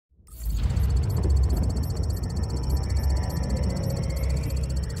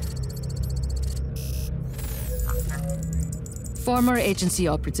Former agency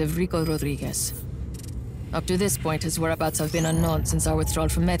operative Rico Rodriguez. Up to this point, his whereabouts have been unknown since our withdrawal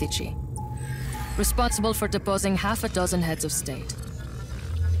from Medici. Responsible for deposing half a dozen heads of state.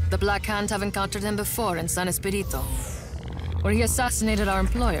 The Black Hand have encountered him before in San Espirito, where he assassinated our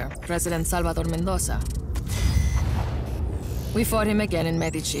employer, President Salvador Mendoza. We fought him again in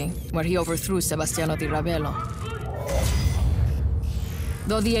Medici, where he overthrew Sebastiano di Ravello.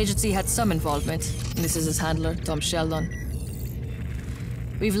 Though the agency had some involvement, this is his handler, Tom Sheldon,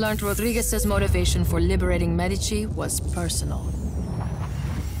 we've learned Rodriguez's motivation for liberating Medici was personal.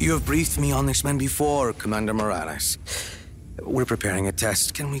 You have briefed me on this man before, Commander Morales. We're preparing a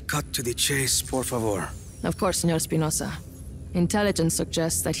test. Can we cut to the chase, por favor? Of course, Senor Espinosa. Intelligence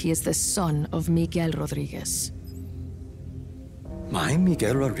suggests that he is the son of Miguel Rodriguez. My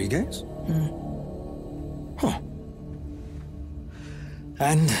Miguel Rodriguez? Huh.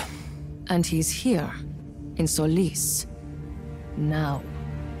 And he's here, in Solis, now.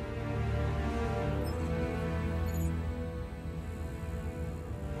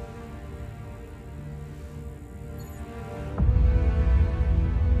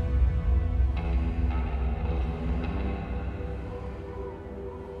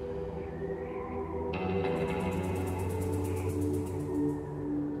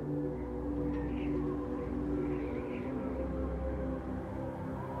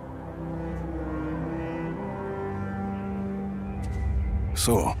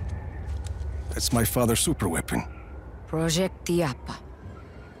 So, that's my father's superweapon. Project Tiapa.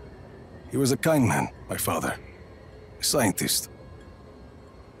 He was a kind man, my father. A scientist.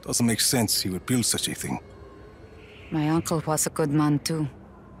 Doesn't make sense he would build such a thing. My uncle was a good man too.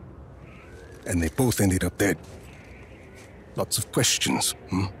 And they both ended up dead. Lots of questions,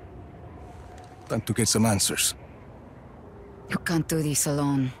 Time to get some answers. You can't do this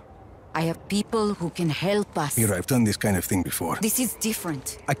alone. I have people who can help us. Mira, I've done this kind of thing before. This is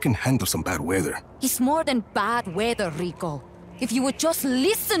different. I can handle some bad weather. It's more than bad weather, Rico. If you would just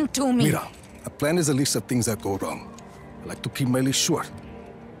listen to me. Mira, a plan is a list of things that go wrong. I like to keep my list short.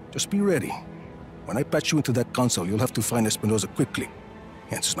 Just be ready. When I patch you into that console, you'll have to find Espinosa quickly.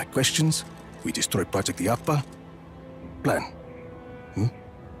 He answers my questions, we destroy Project Iapa. Plan.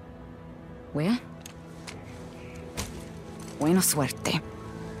 Where? Buena suerte.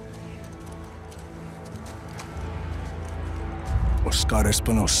 Oscar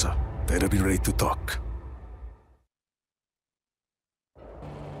Espinosa, better be ready to talk.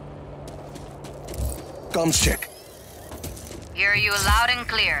 Comms check. Hear you loud and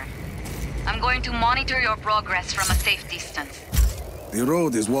clear. I'm going to monitor your progress from a safe distance. The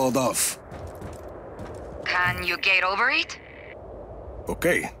road is walled off. Can you get over it?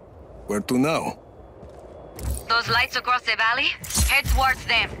 Okay. Where to now? Those lights across the valley? Head towards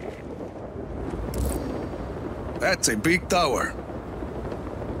them. That's a big tower.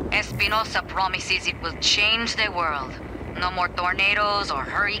 Espinosa promises it will change the world. No more tornadoes or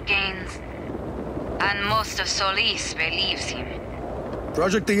hurricanes. And most of Solis believes him.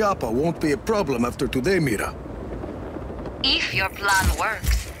 Project Iapa won't be a problem after today, Mira. If your plan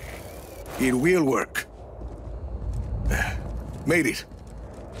works. It will work. Made it.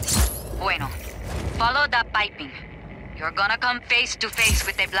 Bueno. Follow that piping. You're gonna come face to face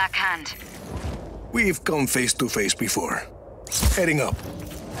with the Black Hand. We've come face to face before. Heading up.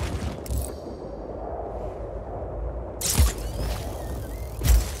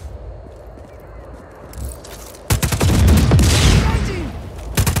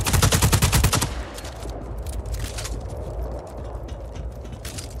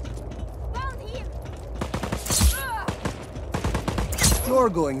 You're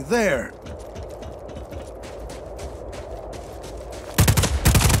going there.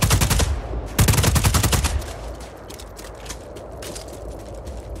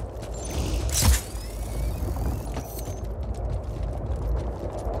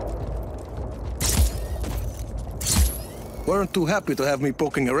 Weren't too happy to have me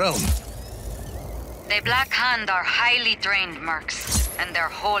poking around. The Black Hand are highly trained mercs, and they're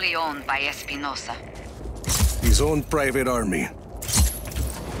wholly owned by Espinosa. His own private army.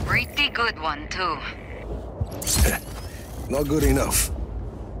 Pretty good one, too. Not good enough.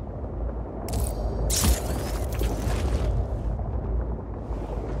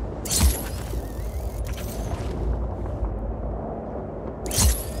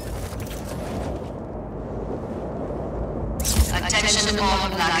 Attention all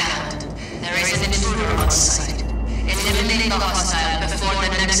Black Hand. There is an intruder on site. Eliminate the hostile before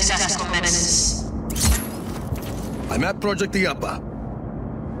the next test commences. I'm at Project Iapa.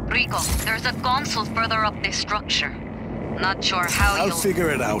 Rico, there's a console further up this structure. Not sure how I'll figure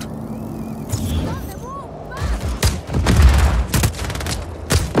it out.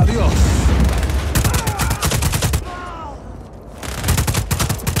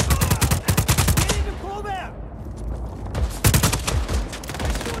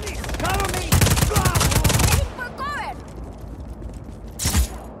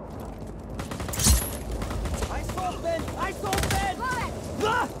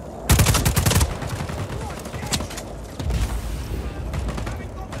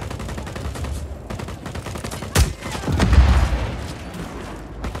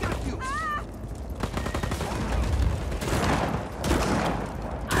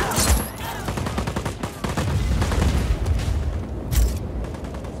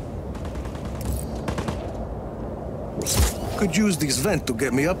 could use this vent to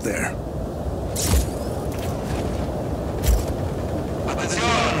get me up there.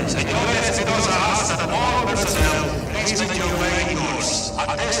 Attenzione, señores Espinosa, all personnel, please make your way indoors. A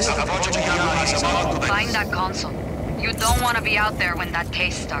test of Apogee is about to begin. Find that console. You don't want to be out there when that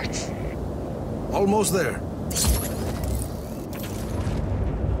case starts. Almost there.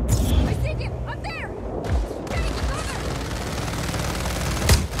 I see him! Up there! Getting closer!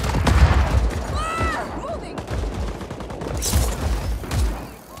 Ah! Moving!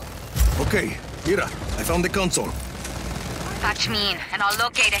 Okay, Mira, I found the console. Patch me in, and I'll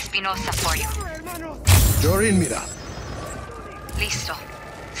locate Espinosa for you. You're in, Mira. Listo.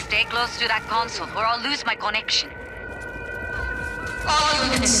 Stay close to that console, or I'll lose my connection. All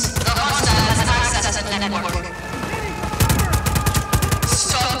units, the hostile has access to the network.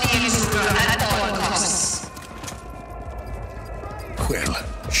 Stop the intruder at all costs. Well,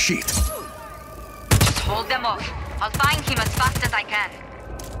 shit. Just hold them off. I'll find him as fast as I can.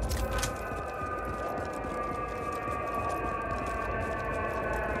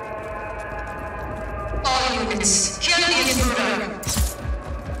 All units, kill the intruder.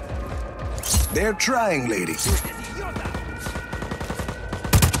 They're trying, lady.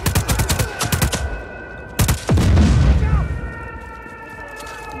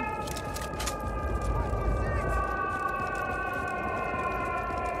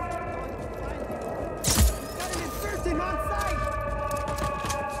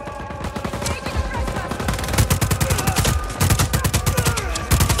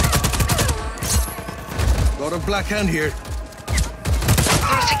 Got a black hand here.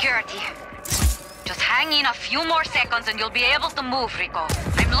 Through security. Just hang in a few more seconds and you'll be able to move, Rico.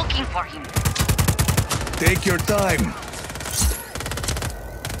 I'm looking for him. Take your time.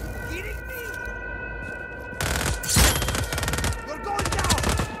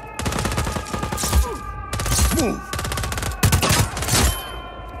 Move.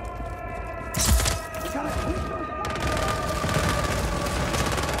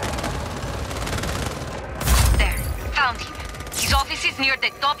 There, found him. His office is near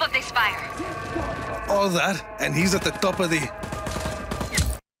the top of the spire. All that, and he's at the top of the...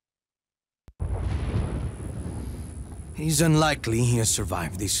 He's unlikely he has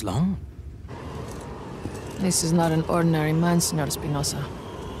survived this long. This is not an ordinary man, Senor Espinosa.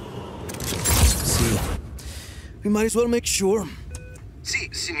 See, we might as well make sure. Si,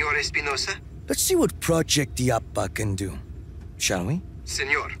 Signor Espinosa. Let's see what Project Diapa can do, shall we?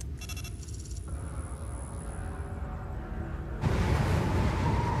 Senor.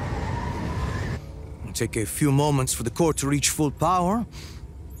 It'll take a few moments for the core to reach full power.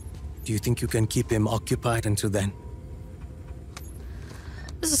 Do you think you can keep him occupied until then?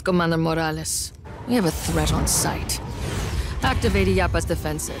 This is Commander Morales. We have a threat on sight. Activate Iapa's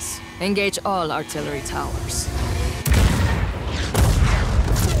defenses. Engage all artillery towers.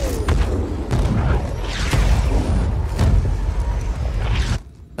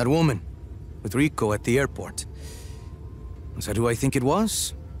 That woman, with Rico at the airport. Is that who I think it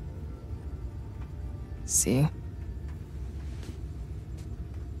was? See?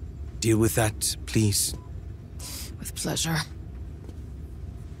 Deal with that, please. With pleasure.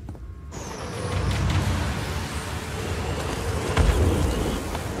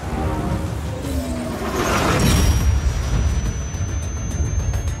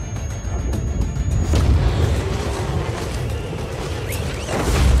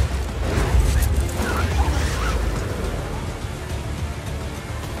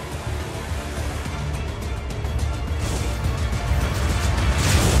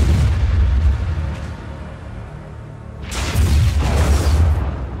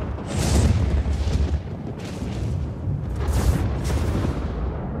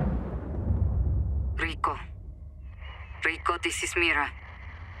 Rico, this is Mira.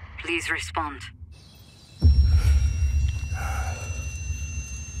 Please respond.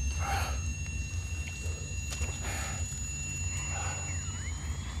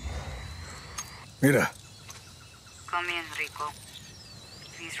 Mira. Come in, Rico.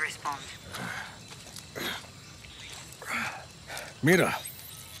 Please respond. Mira.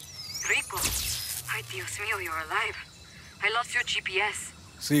 Rico! Ay, Dios mío, you're alive. I lost your GPS.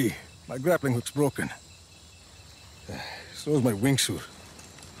 See, my grappling hook's broken. So is my wingsuit.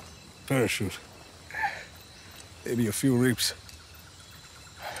 Parachute. Maybe a few ribs.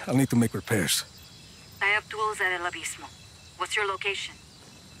 I'll need to make repairs. I have tools at El Abismo. What's your location?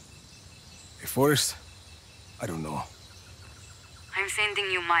 A forest? I don't know. I'm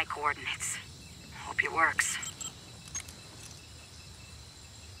sending you my coordinates. Hope it works.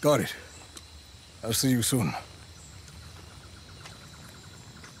 Got it. I'll see you soon.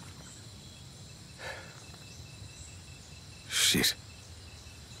 shit.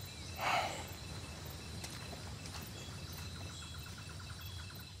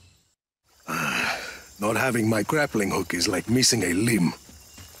 Not having my grappling hook is like missing a limb.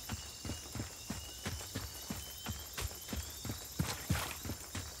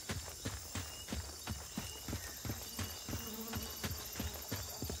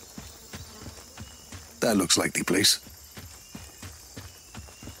 That looks like the place.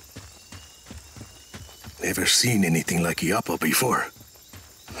 Never seen anything like Iapa before.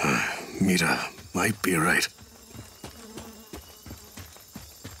 Mira might be right.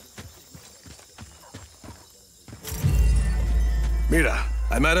 Mira,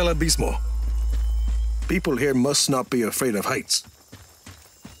 I'm at El Abismo. People here must not be afraid of heights.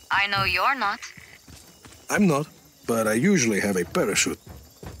 I know you're not. I'm not, but I usually have a parachute.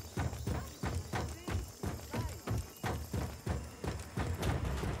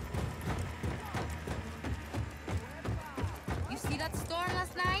 You see that storm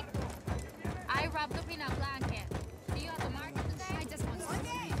last night? I wrapped up in a blanket. See you at the market today? I just want to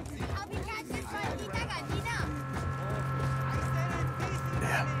see. I'll be catching maldita gallina.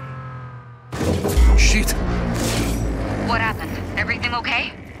 Yeah. Shit. What happened? Everything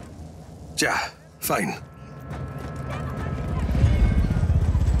okay? Yeah, fine.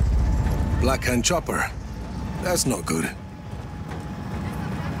 Black Hand Chopper. That's not good.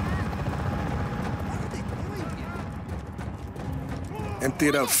 Empty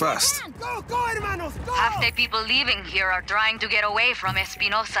it out fast. Half the people leaving here are trying to get away from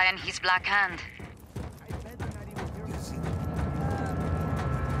Espinosa and his Black Hand.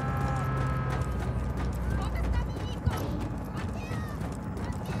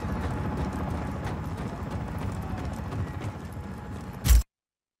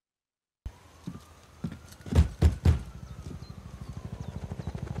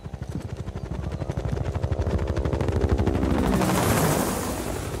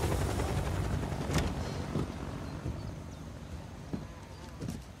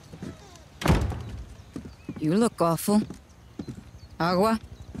 You look awful. Agua?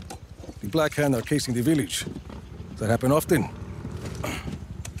 The Black Hand are casing the village. Does that happen often?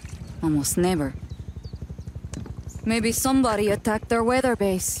 Almost never. Maybe somebody attacked their weather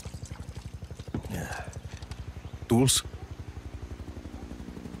base. Yeah. Tools?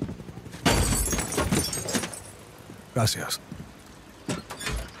 Gracias.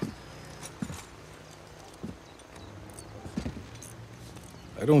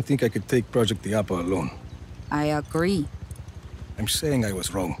 I don't think I could take Project Iapa alone. I agree. I'm saying I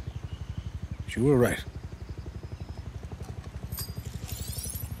was wrong. You were right.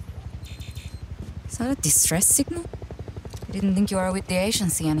 Is that a distress signal? I didn't think you were with the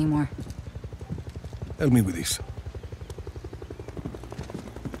agency anymore. Help me with this.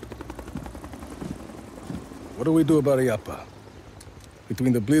 What do we do about Iapa?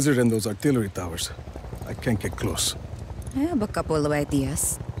 Between the blizzard and those artillery towers, I can't get close. I have a couple of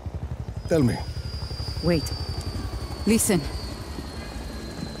ideas. Tell me. Wait. Listen.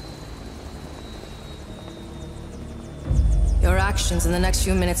 Your actions in the next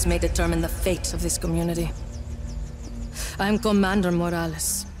few minutes may determine the fate of this community. I am Commander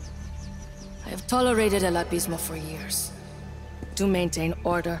Morales. I have tolerated El Abismo for years. To maintain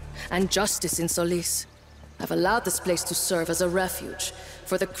order and justice in Solis, I've allowed this place to serve as a refuge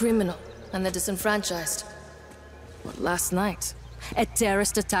for the criminal and the disenfranchised. But last night, a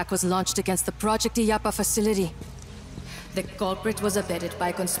terrorist attack was launched against the Project Iapa facility. The culprit was abetted by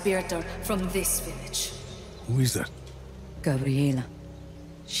a conspirator from this village. Who is that? Gabriela.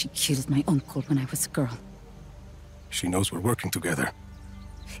 She killed my uncle when I was a girl. She knows we're working together.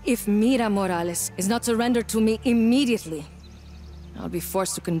 If Mira Morales is not surrendered to me immediately, I'll be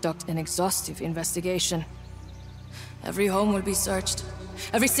forced to conduct an exhaustive investigation. Every home will be searched.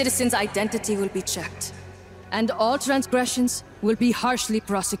 Every citizen's identity will be checked. And all transgressions will be harshly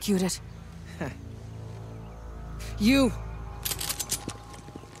prosecuted. You!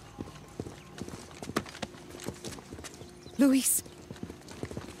 Luis!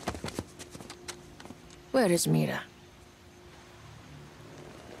 Where is Mira?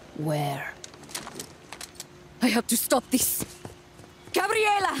 Where? I have to stop this!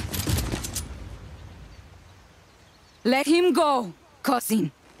 Gabriela! Let him go,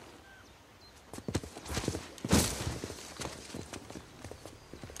 cousin!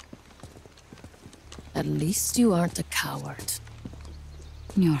 At least you aren't a coward.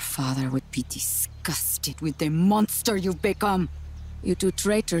 Your father would be disgusted with the monster you've become. You two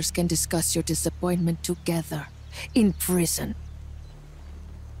traitors can discuss your disappointment together, in prison.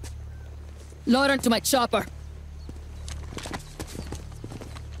 Load onto my chopper!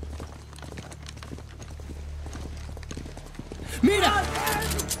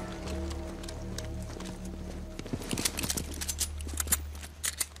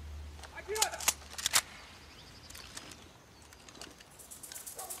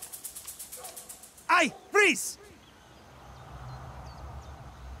 Hey! Freeze!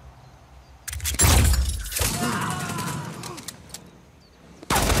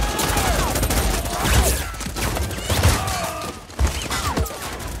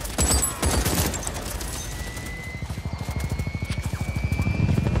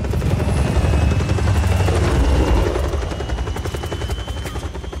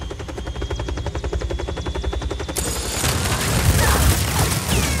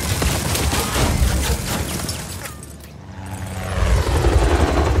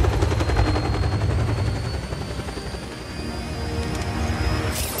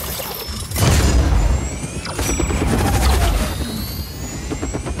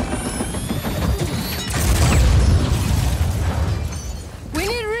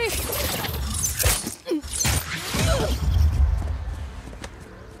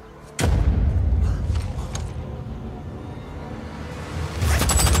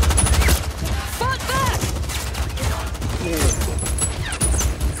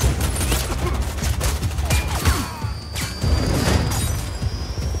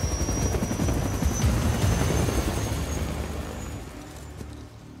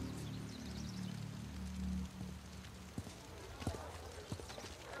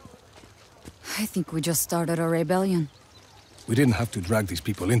 I think we just started a rebellion. We didn't have to drag these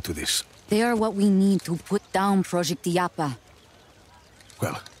people into this. They are what we need to put down Project Iapa.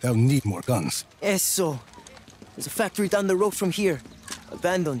 Well, they'll need more guns. Eso. There's a factory down the road from here.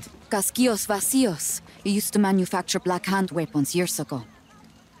 Abandoned. Casquillos Vacíos. It used to manufacture Black Hand weapons years ago.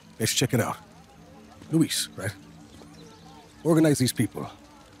 Let's check it out. Luis, right? Organize these people.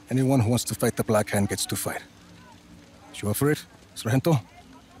 Anyone who wants to fight the Black Hand gets to fight. You up for it, Sargento?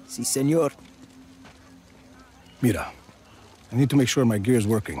 Si, senor. Mira, I need to make sure my gear is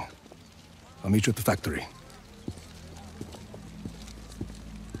working. I'll meet you at the factory.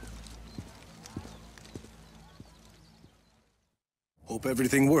 Hope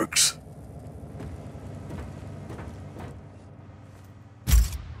everything works.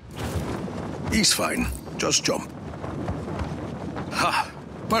 He's fine. Just jump. Ha!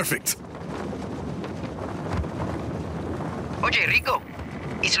 Perfect. Oye, Rico.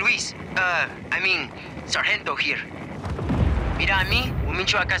 It's Luis. I mean, Sargento here. Mira a mí, un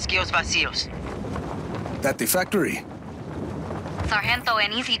mincho a Casquillos Vacíos. At the factory? Sargento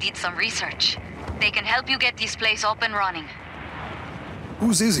and Izzy did some research. They can help you get this place up and running.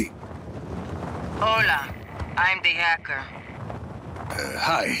 Who's Izzy? Hola, I'm the hacker.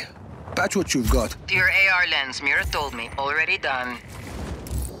 Hi. Patch what you've got. To your AR lens, Mira told me. Already done.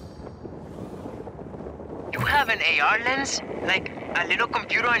 You have an AR lens? Like a little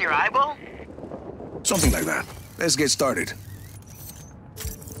computer on your eyeball? Something like that. Let's get started.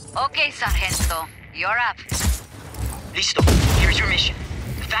 Okay, Sargento. You're up. Listo. Here's your mission.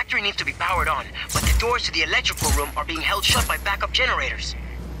 The factory needs to be powered on, but the doors to the electrical room are being held shut by backup generators.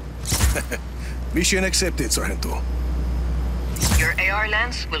 Mission accepted, Sargento. Your AR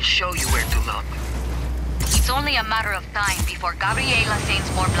lens will show you where to look. It's only a matter of time before Gabriela sends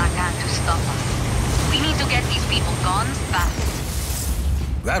more Black Hand to stop us. We need to get these people guns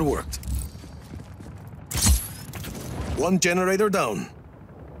fast. That worked. One generator down.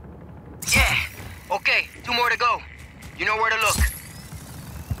 Yeah. Okay, 2 more to go. You know where to look.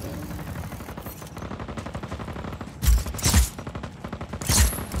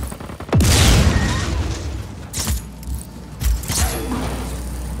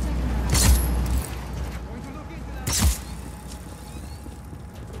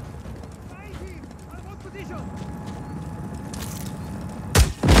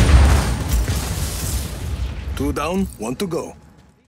 Two down, one to go.